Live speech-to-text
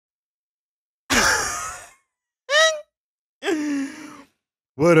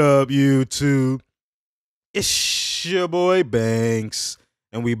What up, YouTube? It's your boy Banks,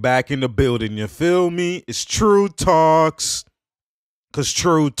 and we back in the building. You feel me? It's True Talks, cause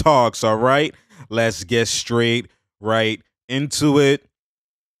True Talks. All right, let's get straight right into it.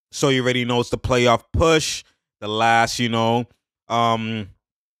 So you already know it's the playoff push. The last, um,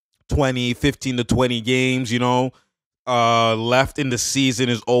 15 to 20 games. Left in the season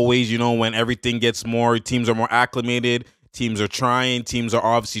is always, when everything gets more, teams are more acclimated. Teams are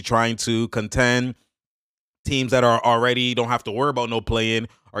obviously trying to contend. Teams that are already don't have to worry about no playing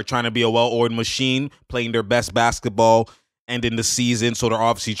are trying to be a well-oiled machine, playing their best basketball, ending the season. So they're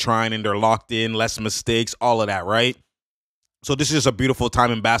obviously trying and they're locked in, less mistakes, all of that, right? So this is just a beautiful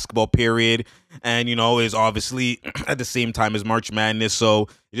time in basketball, period. And, is obviously at the same time as March Madness. So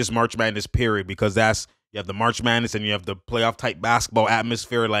it's just March Madness, period, because you have the March Madness and you have the playoff type basketball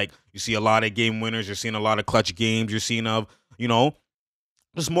atmosphere. Like, you see a lot of game winners, you're seeing a lot of clutch games, you're seeing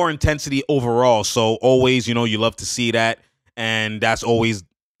just more intensity overall. So always, you love to see that. And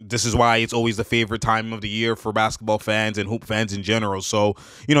this is why it's always the favorite time of the year for basketball fans and hoop fans in general. So,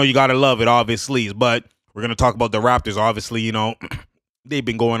 you got to love it, obviously. But we're going to talk about the Raptors. Obviously, they've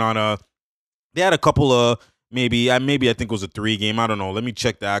been going on they had a couple of maybe I think it was a 3-game. I don't know. Let me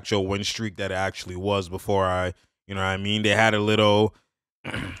check the actual win streak that it actually was before you know what I mean? They had a little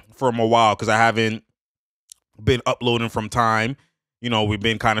from a while because I haven't been uploading from time. We've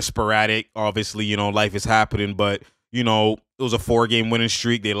been kind of sporadic. Obviously, life is happening, but it was a 4-game winning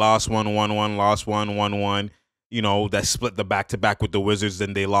streak. They lost one, won one, lost one, won one. That split the back-to-back with the Wizards.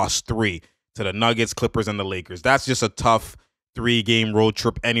 Then they lost 3 to the Nuggets, Clippers, and the Lakers. That's just a tough 3-game road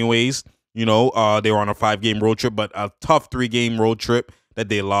trip anyways. They were on a 5-game road trip, but a tough 3-game road trip that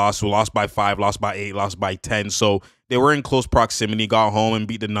they lost. We lost by 5, lost by 8, lost by 10. So they were in close proximity, got home and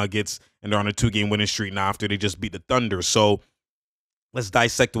beat the Nuggets, and they're on a 2-game winning streak now after they just beat the Thunder. So let's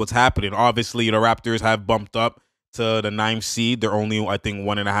dissect what's happening. Obviously, the Raptors have bumped up to the 9th seed. They're only, I think,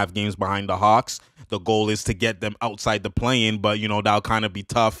 1.5 games behind the Hawks. The goal is to get them outside the play-in, but, that'll kind of be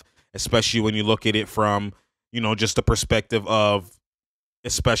tough, especially when you look at it from, just the perspective of,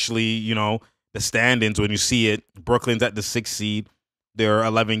 especially, the standings when you see it. Brooklyn's at the 6th seed. They're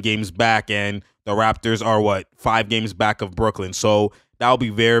 11 games back, and the Raptors are, 5 games back of Brooklyn. So that'll be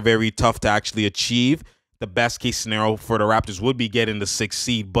very, very tough to actually achieve. The best case scenario for the Raptors would be getting the 6th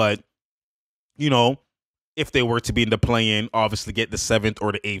seed, but, if they were to be in the play-in, obviously get the 7th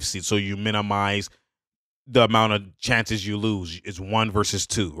or the 8th seed. So you minimize the amount of chances you lose. It's 1 versus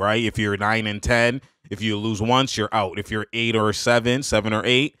 2, right? If you're 9 and 10, if you lose once, you're out. If you're 8 or 7 or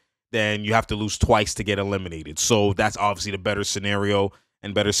 8, then you have to lose twice to get eliminated. So that's obviously the better scenario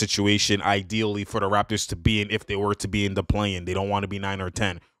and better situation, ideally, for the Raptors to be in if they were to be in the play-in. They don't want to be 9 or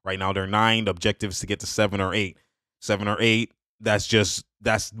 10. Right now, they're 9. The objective is to get to 7 or 8. 7 or 8,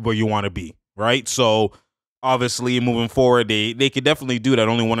 that's where you want to be, right? So obviously, moving forward, they could definitely do that.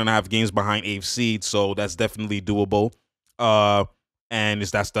 Only 1.5 games behind 8th seed, so that's definitely doable. And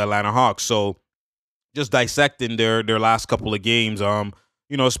that's the Atlanta Hawks. So just dissecting their last couple of games,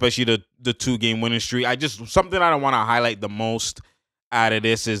 especially the 2-game winning streak. Something I don't want to highlight the most out of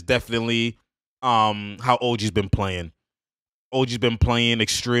this is definitely how OG's been playing. OG's been playing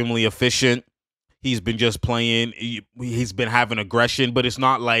extremely efficient. He's been just playing. He's been having aggression, but it's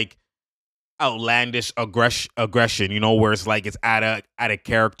not like outlandish aggression, where it's like it's out of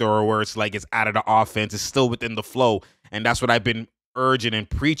character or where it's like it's out of the offense. It's still within the flow. And that's what I've been urging and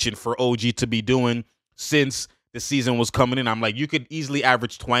preaching for OG to be doing since the season was coming in. I'm like, you could easily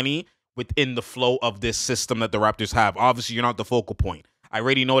average 20 within the flow of this system that the Raptors have. Obviously, you're not the focal point. I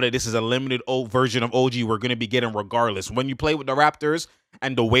already know that this is a limited version of OG we're going to be getting regardless. When you play with the Raptors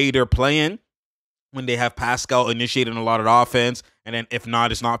and the way they're playing, when they have Pascal initiating a lot of the offense, and then if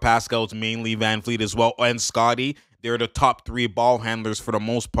not, it's not Pascal, it's mainly Van Fleet as well, and Scotty. They're the top 3 ball handlers for the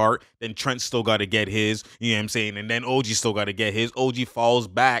most part. Then Trent still got to get his, you know what I'm saying? And then OG still got to get his. OG falls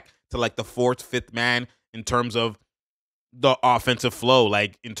back to like the 4th, 5th man in terms of the offensive flow,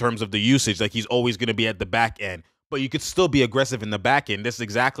 like in terms of the usage. Like he's always going to be at the back end. But you could still be aggressive in the back end. That's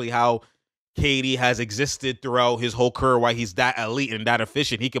exactly how KD has existed throughout his whole career, why he's that elite and that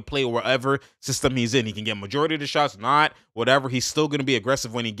efficient. He can play wherever system he's in. He can get majority of the shots, not whatever. He's still going to be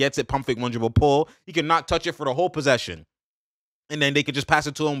aggressive when he gets it. Pump fake, one dribble pull. He can not touch it for the whole possession. And then they could just pass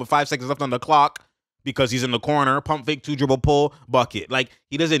it to him with 5 seconds left on the clock because he's in the corner. Pump fake, 2 dribble pull, bucket. Like,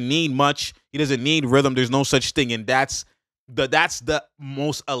 he doesn't need much. He doesn't need rhythm. There's no such thing. And that's the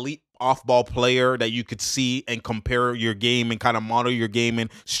most elite off-ball player that you could see and compare your game and kind of model your game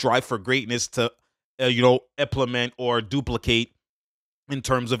and strive for greatness to, implement or duplicate in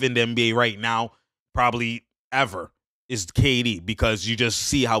terms of in the NBA right now, probably ever. is KD, because you just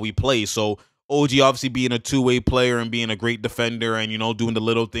see how he plays. So OG obviously being a two-way player and being a great defender and, doing the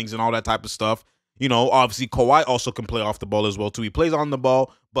little things and all that type of stuff. Obviously Kawhi also can play off the ball as well too. He plays on the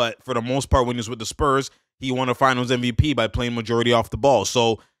ball, but for the most part when he's with the Spurs, he won a Finals MVP by playing majority off the ball.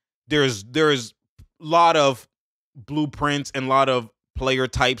 So there's a lot of blueprints and a lot of player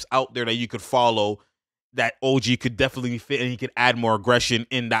types out there that you could follow that OG could definitely fit, and he could add more aggression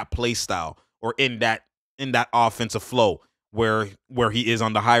in that play style or in that offensive flow where he is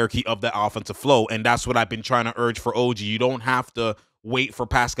on the hierarchy of that offensive flow. And that's what I've been trying to urge for OG. You don't have to wait for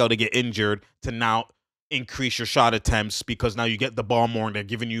Pascal to get injured to now increase your shot attempts, because now you get the ball more and they're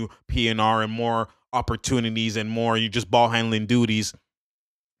giving you PNR and more opportunities and more you just ball handling duties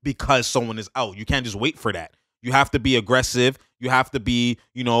because someone is out. You can't just wait for that. You have to be aggressive. You have to be,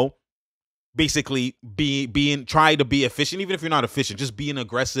 basically try to be efficient. Even if you're not efficient, just being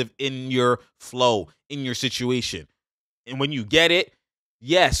aggressive in your flow, in your situation. And when you get it,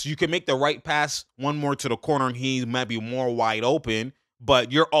 yes, you can make the right pass one more to the corner and he might be more wide open,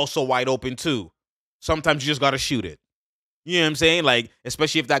 but you're also wide open too. Sometimes you just got to shoot it. You know what I'm saying? Like,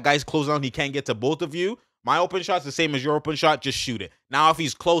 especially if that guy's closing on, he can't get to both of you. My open shot's the same as your open shot, just shoot it. Now, if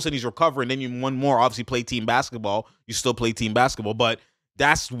he's close and he's recovering, then you one more, obviously play team basketball. You still play team basketball, but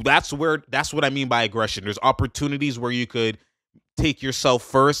that's what I mean by aggression. There's opportunities where you could take yourself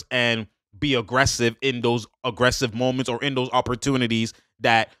first and be aggressive in those aggressive moments or in those opportunities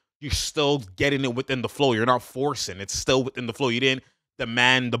that you're still getting it within the flow. You're not forcing. It's still within the flow. You didn't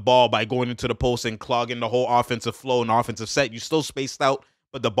demand the ball by going into the post and clogging the whole offensive flow and offensive set. You still spaced out,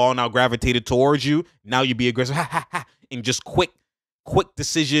 but the ball now gravitated towards you. Now you be aggressive, and just quick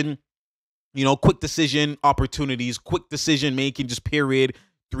decision, quick decision opportunities, quick decision making, just period,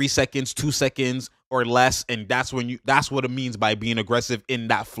 3 seconds, 2 seconds or less. And that's what it means by being aggressive in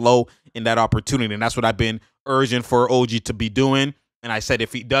that flow, in that opportunity. And that's what I've been urging for OG to be doing. And I said,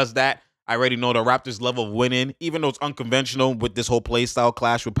 if he does that, I already know the Raptors' level of winning, even though it's unconventional with this whole play style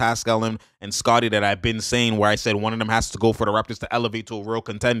clash with Pascal and Scottie that I've been saying, where I said one of them has to go for the Raptors to elevate to a real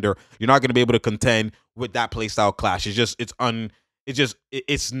contender. You're not going to be able to contend with that play style clash. It's the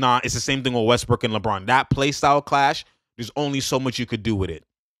same thing with Westbrook and LeBron. That play style clash, there's only so much you could do with it.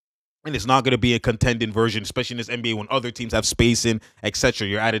 And it's not going to be a contending version, especially in this NBA when other teams have spacing, etc.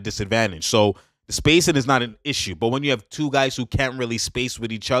 You're at a disadvantage. So the spacing is not an issue. But when you have two guys who can't really space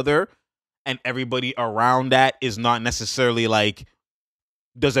with each other, and everybody around that is not necessarily like,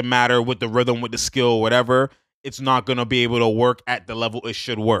 doesn't matter with the rhythm, with the skill, whatever, it's not going to be able to work at the level it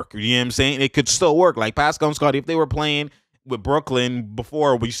should work. You know what I'm saying? It could still work. Like Pascal and Scottie, if they were playing with Brooklyn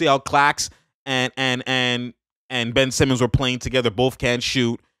before, but you see how Clax and Ben Simmons were playing together, both can't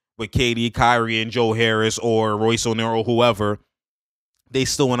shoot, with KD, Kyrie, and Joe Harris or Royce O'Neal or whoever, they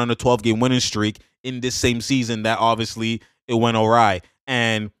still went on a 12-game winning streak in this same season that obviously it went awry.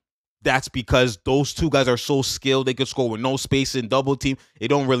 And that's because those two guys are so skilled. They could score with no space in double team. It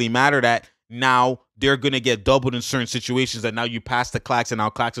don't really matter that now they're going to get doubled in certain situations, that now you pass to Clax and now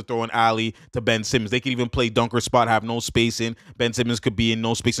Clax will throw an alley to Ben Simmons. They could even play dunker spot, have no spacing. Ben Simmons could be in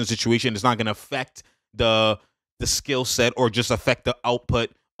no spacing situation. It's not going to affect the skill set or just affect the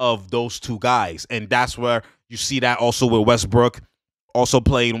output of those two guys. And that's where you see that also with Westbrook also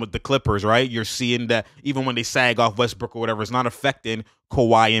playing with the Clippers, right? You're seeing that even when they sag off Westbrook or whatever, it's not affecting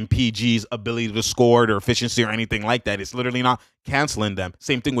Kawhi and PG's ability to score, their efficiency or anything like that. It's literally not canceling them.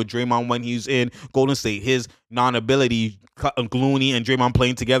 Same thing with Draymond when he's in Golden State. His non-ability, Looney and Draymond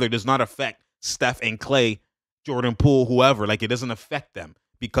playing together, does not affect Steph and Clay, Jordan Poole, whoever. Like, it doesn't affect them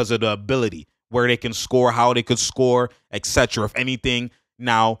because of the ability, where they can score, how they could score, etc. If anything,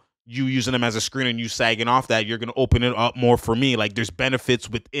 now you using them as a screener and you sagging off that, you're going to open it up more for me. Like, there's benefits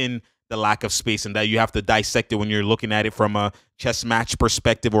within the lack of space, and that you have to dissect it when you're looking at it from a chess match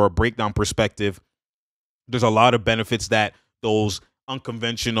perspective or a breakdown perspective. There's a lot of benefits that those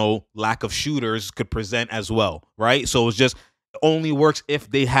unconventional lack of shooters could present as well, right? So it's just, it only works if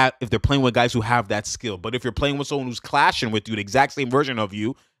they're playing with guys who have that skill. But if you're playing with someone who's clashing with you, the exact same version of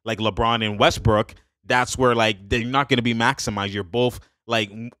you, like LeBron and Westbrook, that's where, like, they're not going to be maximized. You're both, like,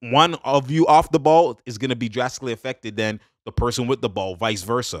 one of you off the ball is going to be drastically affected than the person with the ball, vice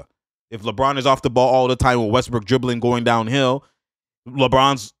versa. If LeBron is off the ball all the time with Westbrook dribbling, going downhill,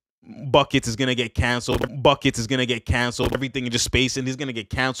 LeBron's buckets is going to get canceled. Everything in just spacing, he's going to get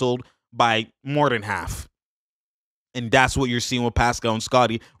canceled by more than half. And that's what you're seeing with Pascal and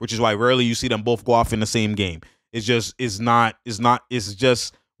Scottie, which is why rarely you see them both go off in the same game. It's just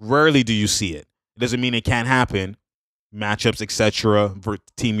rarely do you see it. It doesn't mean it can't happen. Matchups, etc., for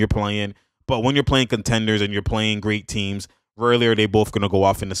team you're playing. But when you're playing contenders and you're playing great teams, rarely are they both going to go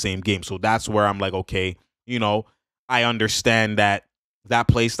off in the same game. So that's where I'm like, okay, I understand that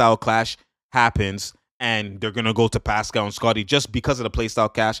play style clash happens, and they're gonna go to Pascal and Scotty just because of the play style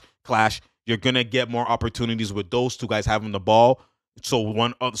clash. You're gonna get more opportunities with those two guys having the ball, so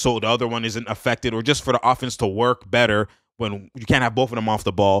the other one isn't affected, or just for the offense to work better when you can't have both of them off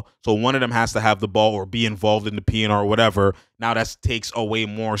the ball. So one of them has to have the ball or be involved in the PNR or whatever. Now that takes away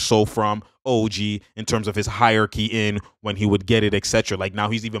more so from OG in terms of his hierarchy in when he would get it, etc. Like now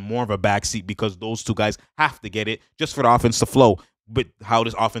he's even more of a backseat because those two guys have to get it just for the offense to flow. But how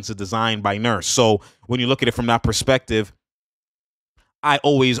this offense is designed by Nurse. So when you look at it from that perspective, I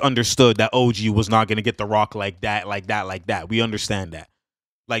always understood that OG was not going to get the rock like that. We understand that.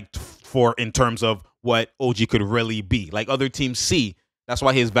 Like for in terms of what OG could really be. Like other teams see. That's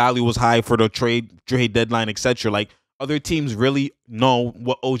why his value was high for the trade deadline, etc. Like other teams really know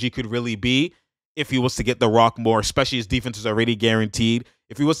what OG could really be if he was to get the rock more, especially his defense is already guaranteed.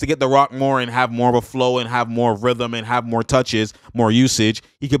 If he was to get the rock more and have more of a flow and have more rhythm and have more touches, more usage,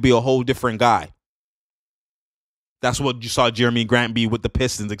 he could be a whole different guy. That's what you saw Jeremy Grant be with the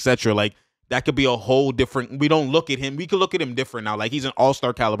Pistons, etc. Like that could be a whole different. We don't look at him. We could look at him different now. Like he's an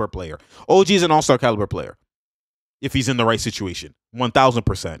all-star caliber player. OG is an all-star caliber player if he's in the right situation,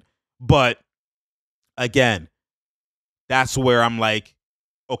 1,000%. But again, that's where I'm like,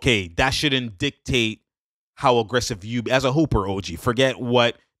 okay, that shouldn't dictate how aggressive you as a hooper, OG. Forget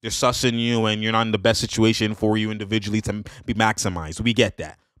what they're sussing you and you're not in the best situation for you individually to be maximized. We get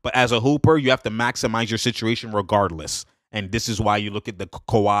that. But as a hooper, you have to maximize your situation regardless. And this is why you look at the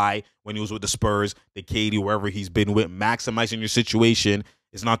Kawhi when he was with the Spurs, the KD, wherever he's been with. Maximizing your situation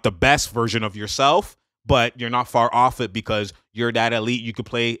is not the best version of yourself, but you're not far off it because you're that elite. You could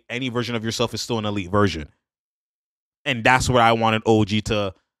play any version of yourself is still an elite version. And that's what I wanted OG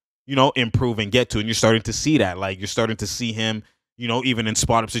to, improve and get to. And you're starting to see that. Like, you're starting to see him, even in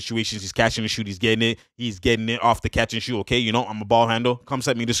spot-up situations, he's catching the shoot, he's getting it off the catch and shoot. Okay, I'm a ball handle. Come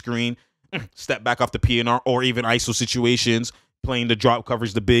set me the screen, step back off the PNR, or even ISO situations, playing the drop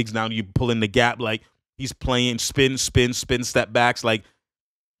coverage, the bigs. Now you pull in the gap. Like, he's playing spin, step backs. Like,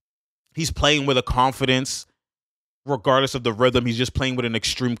 he's playing with a confidence, regardless of the rhythm. He's just playing with an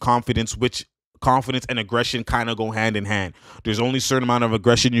extreme confidence, which confidence and aggression kind of go hand in hand. There's only a certain amount of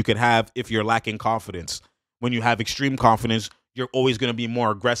aggression you can have if you're lacking confidence. When you have extreme confidence, you're always going to be more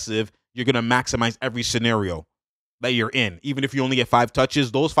aggressive. You're going to maximize every scenario that you're in. Even if you only get 5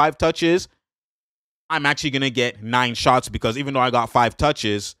 touches, those 5 touches, I'm actually going to get 9 shots because even though I got 5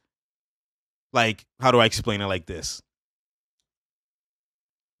 touches, like, how do I explain it like this?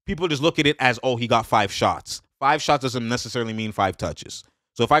 People just look at it as, oh, he got 5 shots. 5 shots doesn't necessarily mean 5 touches.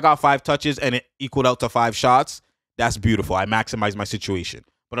 So if I got 5 touches and it equaled out to 5 shots, that's beautiful. I maximized my situation.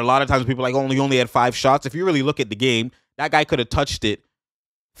 But a lot of times people are like, oh, you only had 5 shots. If you really look at the game, that guy could have touched it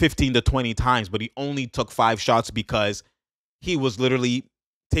 15 to 20 times, but he only took 5 shots because he was literally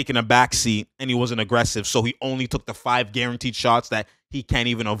taking a backseat and he wasn't aggressive. So he only took the 5 guaranteed shots that he can't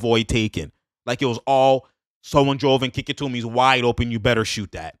even avoid taking. Like it was all someone drove and kick it to him. He's wide open. You better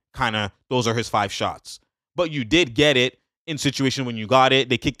shoot that. Kind of, those are his 5 shots. But you did get it in situation when you got it.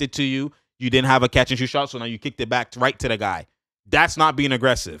 They kicked it to you. You didn't have a catch and shoot shot, so now you kicked it back right to the guy. That's not being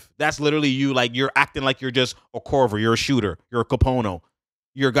aggressive. That's literally you, like, you're acting like you're just a Corver. You're a shooter. You're a Capono.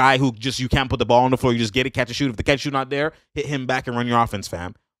 You're a guy who just, you can't put the ball on the floor. You just get it, catch and shoot. If the catch and shoot not there, hit him back and run your offense,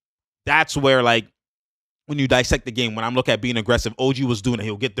 fam. That's where, like, when you dissect the game, when I'm looking at being aggressive, OG was doing it.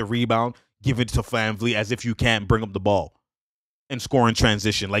 He'll get the rebound, give it to VanVleet as if you can't bring up the ball and score in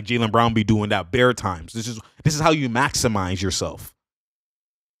transition, like Jaylen Brown be doing that bare times. This is how you maximize yourself.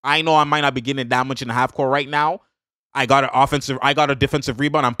 I know I might not be getting it that much in the half court right now. I got a defensive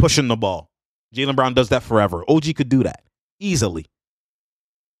rebound. I'm pushing the ball. Jaylen Brown does that forever. OG could do that easily.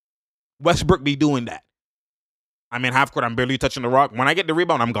 Westbrook be doing that. I'm in half court. I'm barely touching the rock. When I get the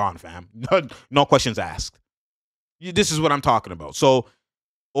rebound, I'm gone, fam. No questions asked. This is what I'm talking about. So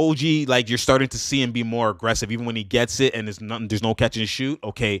OG, like, you're starting to see him be more aggressive, even when he gets it and there's no catch and shoot.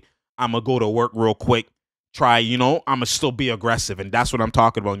 Okay, I'm gonna go to work real quick. Try, I'm gonna still be aggressive, and that's what I'm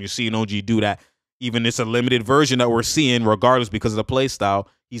talking about. And you're seeing OG do that. Even it's a limited version that we're seeing, regardless, because of the play style.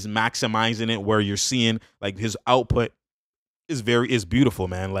 He's maximizing it where you're seeing, like, his output is beautiful,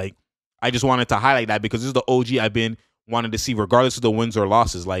 man. Like, I just wanted to highlight that because this is the OG I've been wanting to see, regardless of the wins or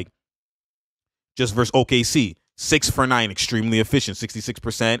losses. Like, just versus OKC, 6 for 9, extremely efficient,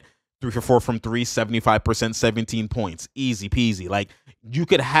 66%, 3 for 4 from 3, 75%, 17 points, easy peasy. Like, you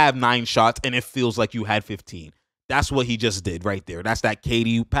could have 9 shots and it feels like you had 15. That's what he just did right there. That's that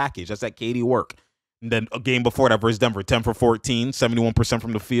KD package. That's that KD work. And then a game before that versus Denver, 10 for 14, 71%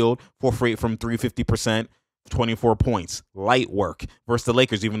 from the field, 4 for 8 from 3, 50%. 24 points. Light work. Versus the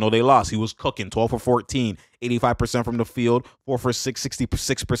Lakers, even though they lost, he was cooking. 12 for 14, 85% from the field, 4 for 6,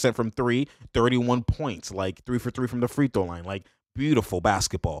 66% from 3, 31 points. Like 3 for 3 from the free throw line. Like beautiful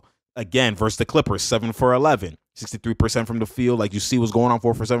basketball. Again, versus the Clippers, 7 for 11, 63% from the field. Like you see what's going on,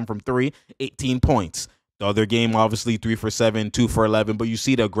 4 for 7 from 3, 18 points. The other game, obviously, 3 for 7, 2 for 11. But you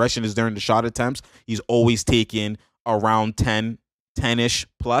see the aggression is during the shot attempts. He's always taking around 10-ish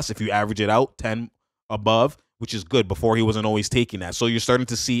plus. If you average it out, 10 above, which is good. Before he wasn't always taking that. So you're starting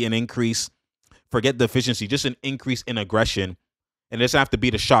to see an increase. Forget the efficiency, just an increase in aggression. And it doesn't have to be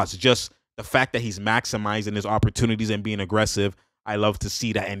the shots. Just the fact that he's maximizing his opportunities and being aggressive. I love to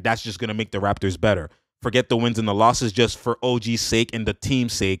see that. And that's just going to make the Raptors better. Forget the wins and the losses, just for OG's sake and the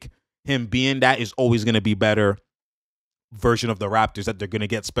team's sake. Him being that is always going to be better version of the Raptors that they're going to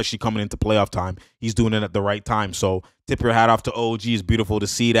get, especially coming into playoff time. He's doing it at the right time. So tip your hat off to OG. It's beautiful to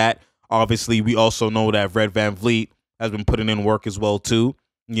see that. Obviously, we also know that Red VanVleet has been putting in work as well, too.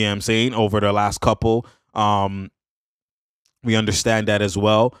 You know what I'm saying? Over the last couple. We understand that as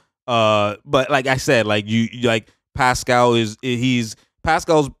well. But like I said, like you like Pascal's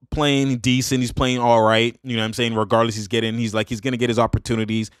playing decent. He's playing all right. You know what I'm saying? Regardless, he's going to get his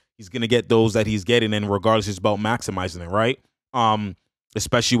opportunities. He's going to get those that he's getting. And regardless, it's about maximizing it, right?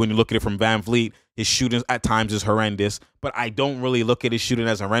 Especially when you look at it from VanVleet, his shooting at times is horrendous. But I don't really look at his shooting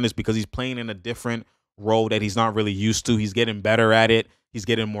as horrendous because he's playing in a different role that he's not really used to. He's getting better at it. He's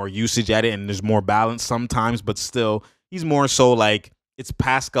getting more usage at it. And there's more balance sometimes. But still, he's more so like it's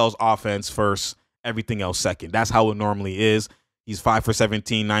Pascal's offense first, everything else second. That's how it normally is. He's 5 for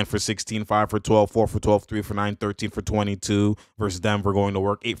 17, 9 for 16, 5 for 12, 4 for 12, 3 for 9, 13 for 22 versus Denver going to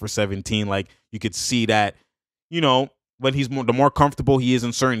work, 8 for 17. Like you could see that, you know, when the more comfortable he is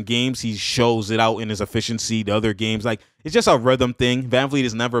in certain games, he shows it out in his efficiency. The other games, like it's just a rhythm thing. VanVleet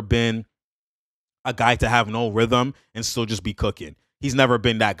has never been a guy to have no rhythm and still just be cooking. He's never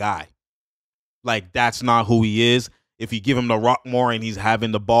been that guy. Like that's not who he is. If you give him the rock more and he's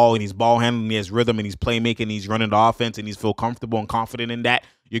having the ball and he's ball handling, he has rhythm and he's playmaking, he's running the offense and he's feel comfortable and confident in that,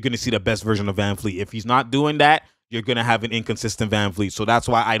 you're going to see the best version of VanVleet. If he's not doing that, you're going to have an inconsistent VanVleet. So that's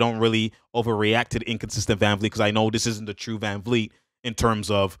why I don't really overreact to the inconsistent VanVleet because I know this isn't the true VanVleet in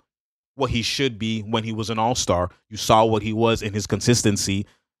terms of what he should be when he was an all-star. You saw what he was in his consistency.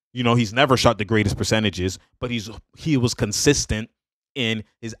 You know, he's never shot the greatest percentages, but he was consistent in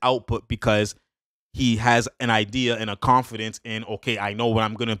his output because he has an idea and a confidence in, okay, I know what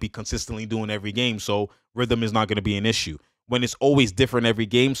I'm going to be consistently doing every game, so rhythm is not going to be an issue. When it's always different every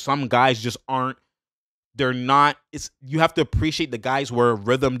game, some guys just aren't, you have to appreciate the guys where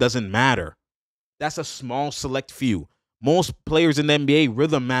rhythm doesn't matter. That's a small select few. Most players in the NBA,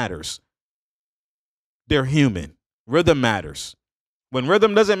 rhythm matters. They're human. Rhythm matters. When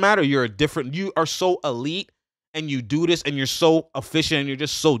rhythm doesn't matter, you are so elite and you do this and you're so efficient and you're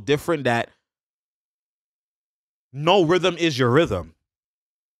just so different that no rhythm is your rhythm.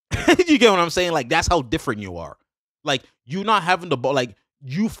 You get what I'm saying? Like, that's how different you are. Like, you not having the ball, like,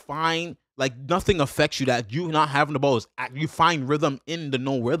 you find, like, nothing affects you that you not having the ball. You find rhythm in the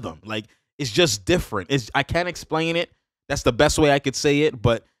no rhythm. Like, it's just different. I can't explain it. That's the best way I could say it,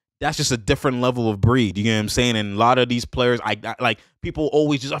 but that's just a different level of breed. You know what I'm saying? And a lot of these players, I like, people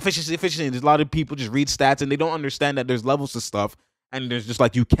always just efficiency. There's a lot of people just read stats and they don't understand that there's levels to stuff. And there's just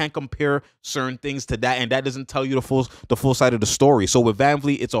like, you can't compare certain things to that, and that doesn't tell you the full side of the story. So with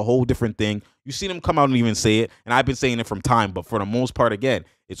VanVleet, it's a whole different thing. You see them come out and even say it, and I've been saying it from time, but for the most part, again,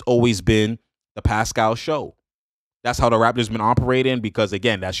 it's always been the Pascal show. That's how the Raptors been operating because,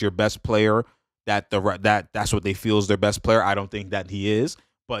 again, that's your best player. That's what they feel is their best player. I don't think that he is,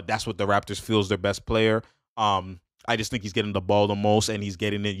 but that's what the Raptors feel is their best player. I just think he's getting the ball the most, and he's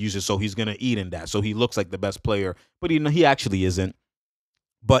getting it used, so he's gonna eat in that. So he looks like the best player, but he actually isn't.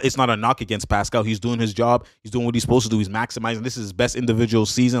 But it's not a knock against Pascal. He's doing his job. He's doing what he's supposed to do. He's maximizing. This is his best individual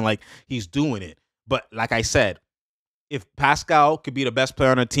season. Like, he's doing it. But like I said, if Pascal could be the best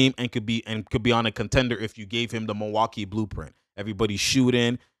player on a team and could be on a contender if you gave him the Milwaukee blueprint. Everybody's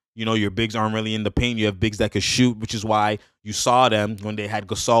shooting. You know, your bigs aren't really in the paint. You have bigs that could shoot, which is why you saw them when they had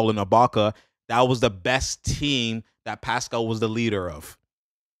Gasol and Ibaka. That was the best team that Pascal was the leader of.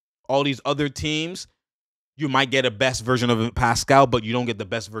 All these other teams, you might get a best version of Pascal, but you don't get the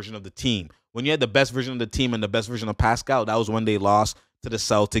best version of the team. When you had the best version of the team and the best version of Pascal, that was when they lost to the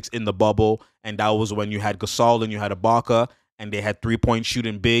Celtics in the bubble, and that was when you had Gasol and you had Ibaka, and they had three-point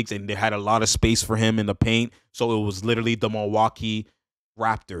shooting bigs, and they had a lot of space for him in the paint, so it was literally the Milwaukee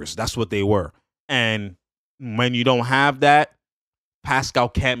Raptors. That's what they were. And when you don't have that, Pascal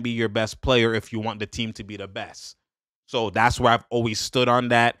can't be your best player if you want the team to be the best. So that's where I've always stood on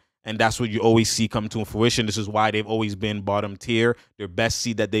that. And that's what you always see come to fruition. This is why they've always been bottom tier. Their best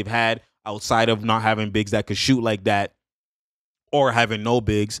seed that they've had outside of not having bigs that could shoot like that or having no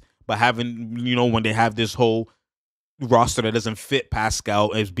bigs, but having, when they have this whole roster that doesn't fit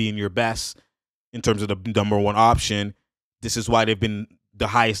Pascal as being your best in terms of the number one option, this is why they've been the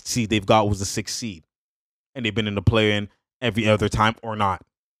highest seed they've got was the 6th seed. And they've been in the play-in every other time or not.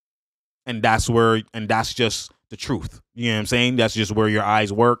 And that's just the truth. You know what I'm saying? That's just where your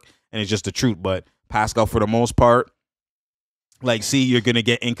eyes work, and it's just the truth. But Pascal, for the most part, you're going to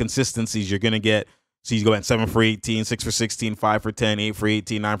get inconsistencies. You're going to get, he's going 7 for 18, 6 for 16, 5 for 10, 8 for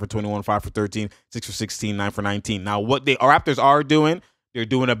 18, 9 for 21, 5 for 13, 6 for 16, 9 for 19. Now, what the Raptors are doing, they're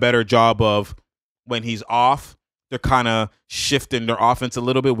doing a better job of when he's off, they're kind of shifting their offense a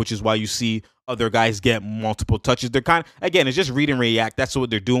little bit, which is why you see other guys get multiple touches. They're it's just read and react. That's what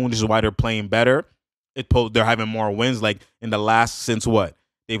they're doing. This is why they're playing better. They're having more wins. Like in the last, since what?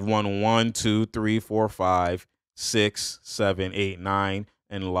 They've won 1, 2, 3, 4, 5, 6, 7, 8, 9,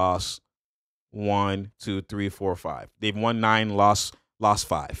 and lost 1, 2, 3, 4, 5. They've won 9, lost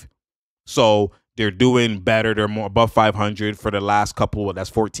 5. So they're doing better. They're more above 500 for the last couple. That's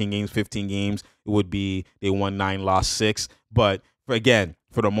 14 games, 15 games. It would be they won 9, lost 6. But again,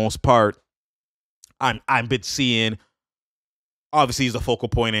 for the most part, I've been seeing. Obviously, he's the focal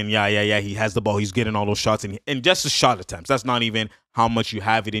point, and he has the ball. He's getting all those shots, and just the shot attempts. That's not even how much you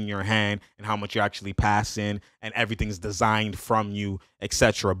have it in your hand and how much you're actually passing, and everything's designed from you,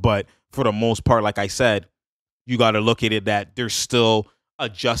 etc. But for the most part, like I said, you got to look at it that they're still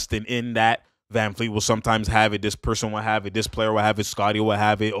adjusting in that. Van Fleet will sometimes have it. This person will have it. This player will have it. Scotty will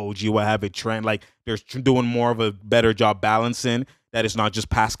have it. OG will have it. Trent, they're doing more of a better job balancing. That it's not just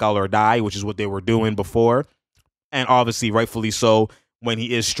Pascal or die, which is what they were doing before. And obviously, rightfully so, when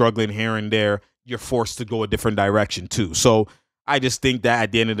he is struggling here and there, you're forced to go a different direction too. So I just think that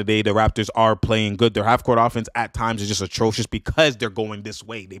at the end of the day, the Raptors are playing good. Their half-court offense at times is just atrocious because they're going this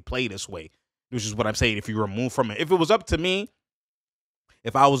way. They play this way, which is what I'm saying. If you remove from it, if it was up to me,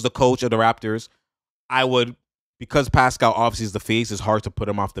 if I was the coach of the Raptors, I would, because Pascal obviously is the face, it's hard to put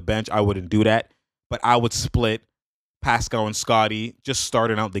him off the bench. I wouldn't do that, but I would split Pascal and Scotty just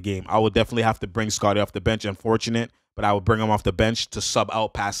starting out the game. I would definitely have to bring Scotty off the bench. Unfortunate, but I would bring him off the bench to sub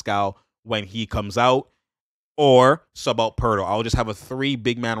out Pascal when he comes out, or sub out Pirtle. I would just have a 3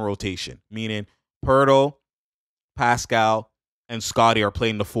 big man rotation, meaning Pirtle, Pascal, and Scotty are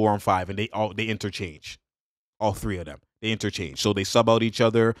playing the 4 and 5, and they interchange. All 3 of them, they interchange. So they sub out each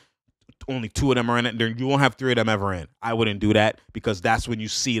other. Only 2 of them are in it. You won't have 3 of them ever in. I wouldn't do that because that's when you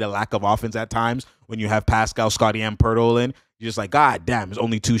see the lack of offense at times. When you have Pascal, Scotty, and Pirtle in, you're just like, God damn, there's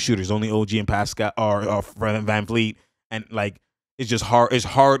only 2 shooters, only OG and Pascal or Van Vliet, and it's just hard. It's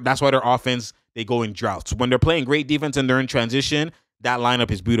hard. That's why their offense, they go in droughts. When they're playing great defense and they're in transition, that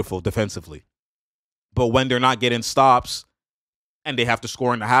lineup is beautiful defensively. But when they're not getting stops and they have to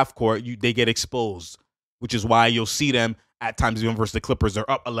score in the half court, they get exposed, which is why you'll see them at times, even versus the Clippers, they're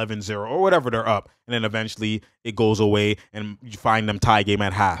up 11-0 or whatever they're up. And then eventually it goes away and you find them tie game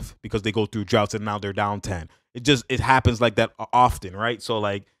at half because they go through droughts and now they're down 10. It happens like that often, right? So,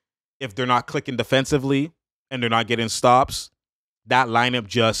 if they're not clicking defensively and they're not getting stops, that lineup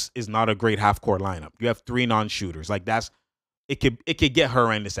just is not a great half-court lineup. You have 3 non-shooters. It could get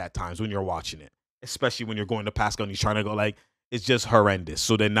horrendous at times when you're watching it, especially when you're going to Pascal and he's trying to go, it's just horrendous.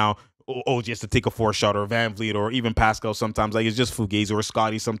 So then now OG has to take a 4-shot, or Van Vliet, or even Pascal sometimes. It's just fugazi, or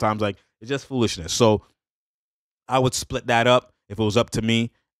Scotty sometimes. It's just foolishness. So I would split that up if it was up to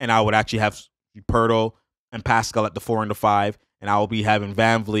me, and I would actually have Pirtle and Pascal at the 4 and the 5, and I will be having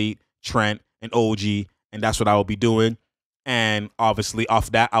Van Vliet, Trent, and OG, and that's what I will be doing. And obviously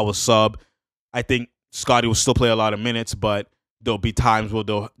off that, I will sub. I think Scotty will still play a lot of minutes, but there'll be times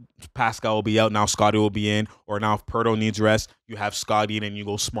where Pascal will be out. Now Scotty will be in. Or now if Pirtle needs rest, you have Scotty in and you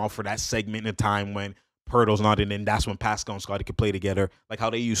go small for that segment in time when Pirtle's not in. And that's when Pascal and Scotty can play together like how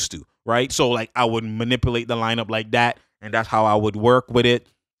they used to, right? So I would manipulate the lineup like that, and that's how I would work with it.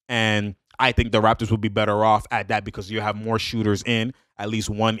 And I think the Raptors would be better off at that because you have more shooters in, at least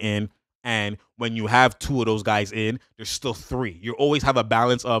 1 in. And when you have 2 of those guys in, there's still 3. You always have a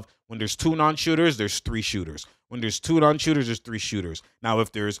balance of when there's 2 non-shooters, there's 3 shooters. When there's 2 non-shooters, there's 3 shooters. Now,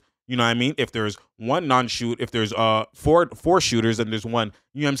 if there's, if there's 1 non-shoot, if there's four shooters, and there's 1,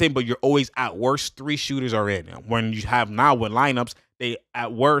 you know what I'm saying? But you're always at worst 3 shooters are in. When you have now with lineups,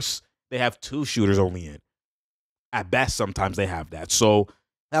 at worst they have 2 shooters only in. At best, sometimes they have that. So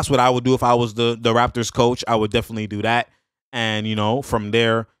that's what I would do if I was the Raptors coach. I would definitely do that. And from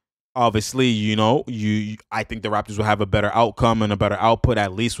there, obviously, I think the Raptors will have a better outcome and a better output.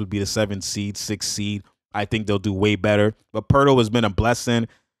 At least would be the 7th seed, 6th seed. I think they'll do way better. But Pirtle has been a blessing.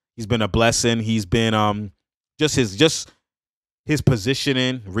 He's been a blessing. He's been just his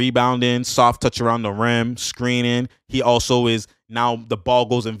positioning, rebounding, soft touch around the rim, screening. He also is now the ball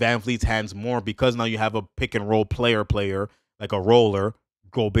goes in Van Vliet's hands more because now you have a pick and roll player like a roller,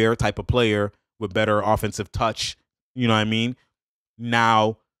 Gobert type of player with better offensive touch. You know what I mean?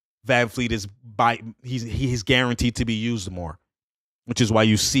 Now Van Vliet is he's guaranteed to be used more, which is why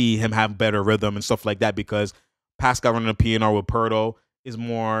you see him have better rhythm and stuff like that because Pascal running a PNR with Pirtle is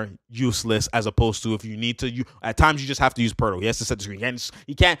more useless as opposed to if you need to. At times you just have to use Pirtle. He has to set the screen.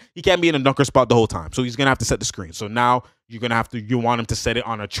 He can't be in a dunker spot the whole time. So he's gonna have to set the screen. So now you want him to set it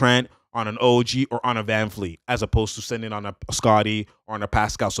on a Trent, on an OG, or on a Van Vliet, as opposed to sending on a Scotty or on a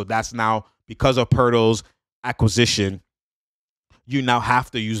Pascal. So that's now because of Pirtle's acquisition, you now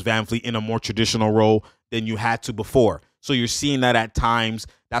have to use Van Vliet in a more traditional role than you had to before. So you're seeing that at times.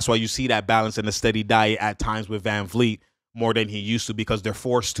 That's why you see that balance and a steady diet at times with Van Vliet more than he used to because they're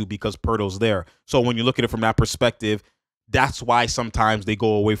forced to because Pirtle's there. So when you look at it from that perspective, that's why sometimes they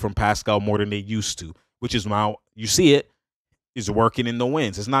go away from Pascal more than they used to, which is now you see it is working in the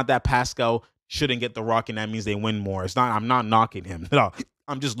wins. It's not that Pascal shouldn't get the rock and that means they win more. It's not. I'm not knocking him. No,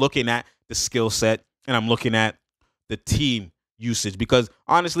 I'm just looking at the skill set and I'm looking at the team usage because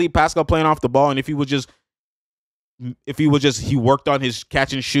honestly, Pascal playing off the ball and if he worked on his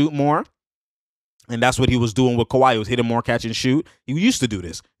catch and shoot more. And that's what he was doing with Kawhi. He was hitting more catch and shoot. He used to do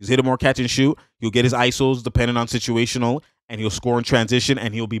this. He's hitting more catch and shoot. He'll get his ISOs depending on situational, and he'll score in transition,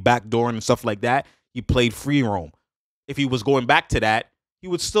 and he'll be backdooring and stuff like that. He played free roam. If he was going back to that, he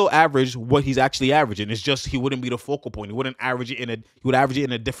would still average what he's actually averaging. It's just he wouldn't be the focal point. He wouldn't average it he would average it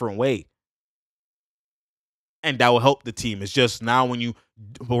in a different way. And that will help the team. It's just now when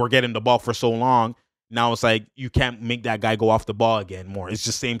we're getting the ball for so long, now it's like you can't make that guy go off the ball again more. It's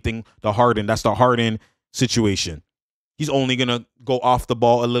just same thing, the Harden. That's the Harden situation. He's only going to go off the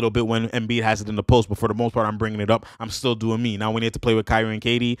ball a little bit when Embiid has it in the post. But for the most part, I'm bringing it up. I'm still doing me. Now, when you have to play with Kyrie and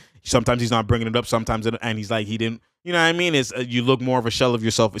KD, sometimes he's not bringing it up. Sometimes, and he's like, he didn't, you know what I mean? It's you look more of a shell of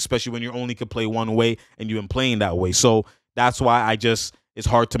yourself, especially when you only could play one way and you've been playing that way. So that's why it's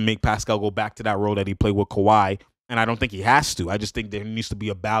hard to make Pascal go back to that role that he played with Kawhi. And I don't think he has to. I just think there needs to be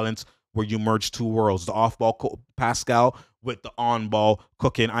a balance where you merge two worlds, the off-ball Pascal with the on-ball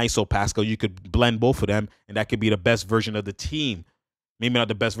cooking ISO Pascal. You could blend both of them, and that could be the best version of the team. Maybe not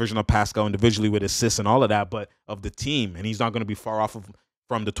the best version of Pascal individually with assists and all of that, but of the team. And he's not going to be far off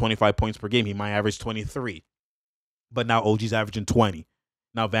from the 25 points per game. He might average 23. But now OG's averaging 20.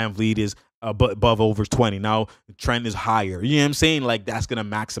 Now Van Vliet is above over 20. Now the trend is higher. You know what I'm saying? Like, that's going to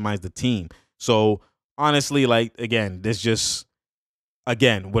maximize the team. So, honestly, like, again,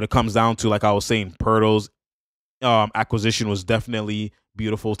 what it comes down to, like I was saying, Pirtle's acquisition was definitely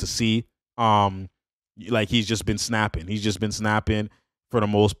beautiful to see. Like he's just been snapping. He's just been snapping for the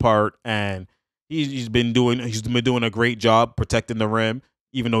most part, and he's been doing a great job protecting the rim.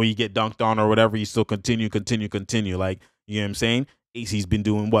 Even though he get dunked on or whatever, he still continue. Like, you know what I'm saying? He's been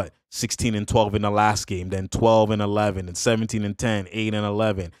doing what? 16 and 12 in the last game, then 12 and 11, and 17 and 10, 8 and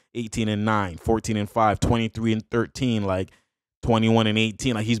 11, 18 and 9, 14 and 5, 23 and 13, like 21 and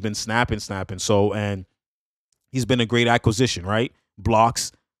 18. Like, he's been snapping. So, and he's been a great acquisition, right?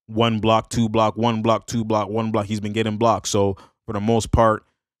 Blocks, 1 block, 2 block, 1 block, 2 block, 1 block. He's been getting blocks. So for the most part,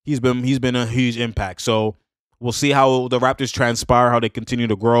 he's been a huge impact. So we'll see how the Raptors transpire, how they continue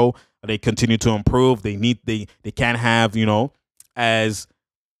to grow, how they continue to improve. They can't have, as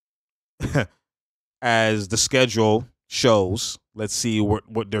as the schedule shows. Let's see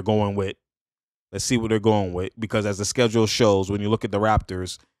what they're going with. Because as the schedule shows, when you look at the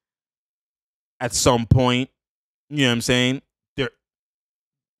Raptors, at some point, you know what I'm saying,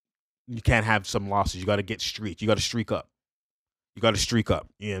 you can't have some losses. You got to get streak. You got to streak up. You know what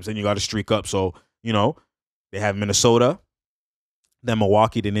I'm saying? You got to streak up. So, they have Minnesota, then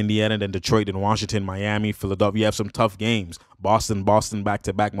Milwaukee, then Indiana, then Detroit, then Washington, Miami, Philadelphia. You have some tough games. Boston,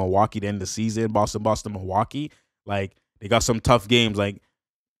 back-to-back. Milwaukee, to end the season. Boston, Milwaukee. Like, they got some tough games. Like,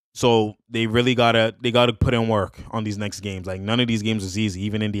 so they really gotta put in work on these next games. Like, none of these games is easy.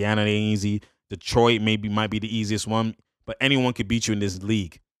 Even Indiana, they ain't easy. Detroit might be the easiest one, but anyone could beat you in this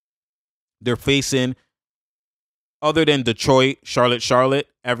league. They're facing, other than Detroit, Charlotte,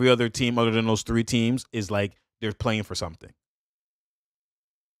 every other team other than those 3 teams is like they're playing for something.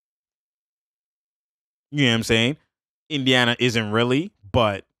 You know what I'm saying? Indiana isn't really,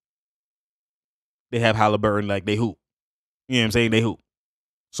 but they have Halliburton, like they hoop. You know what I'm saying? They hoop.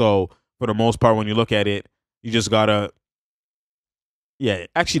 So for the most part, when you look at it, you just gotta, yeah,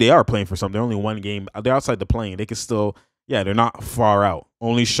 actually they are playing for something. They're only 1 game. They're outside the plane. They can still, yeah, they're not far out.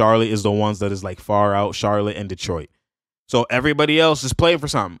 Only Charlotte is the ones that is like far out, Charlotte and Detroit. So everybody else is playing for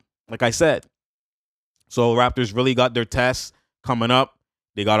something, like I said. So Raptors really got their tests coming up.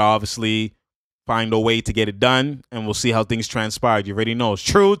 They got to obviously find a way to get it done, and we'll see how things transpire. You already know. It's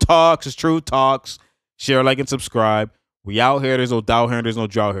True Talks. It's True Talks. Share, like, and subscribe. We out here. There's no doubt here. There's no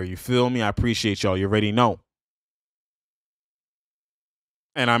drought here. You feel me? I appreciate y'all. You already know.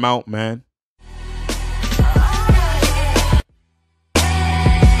 And I'm out, man.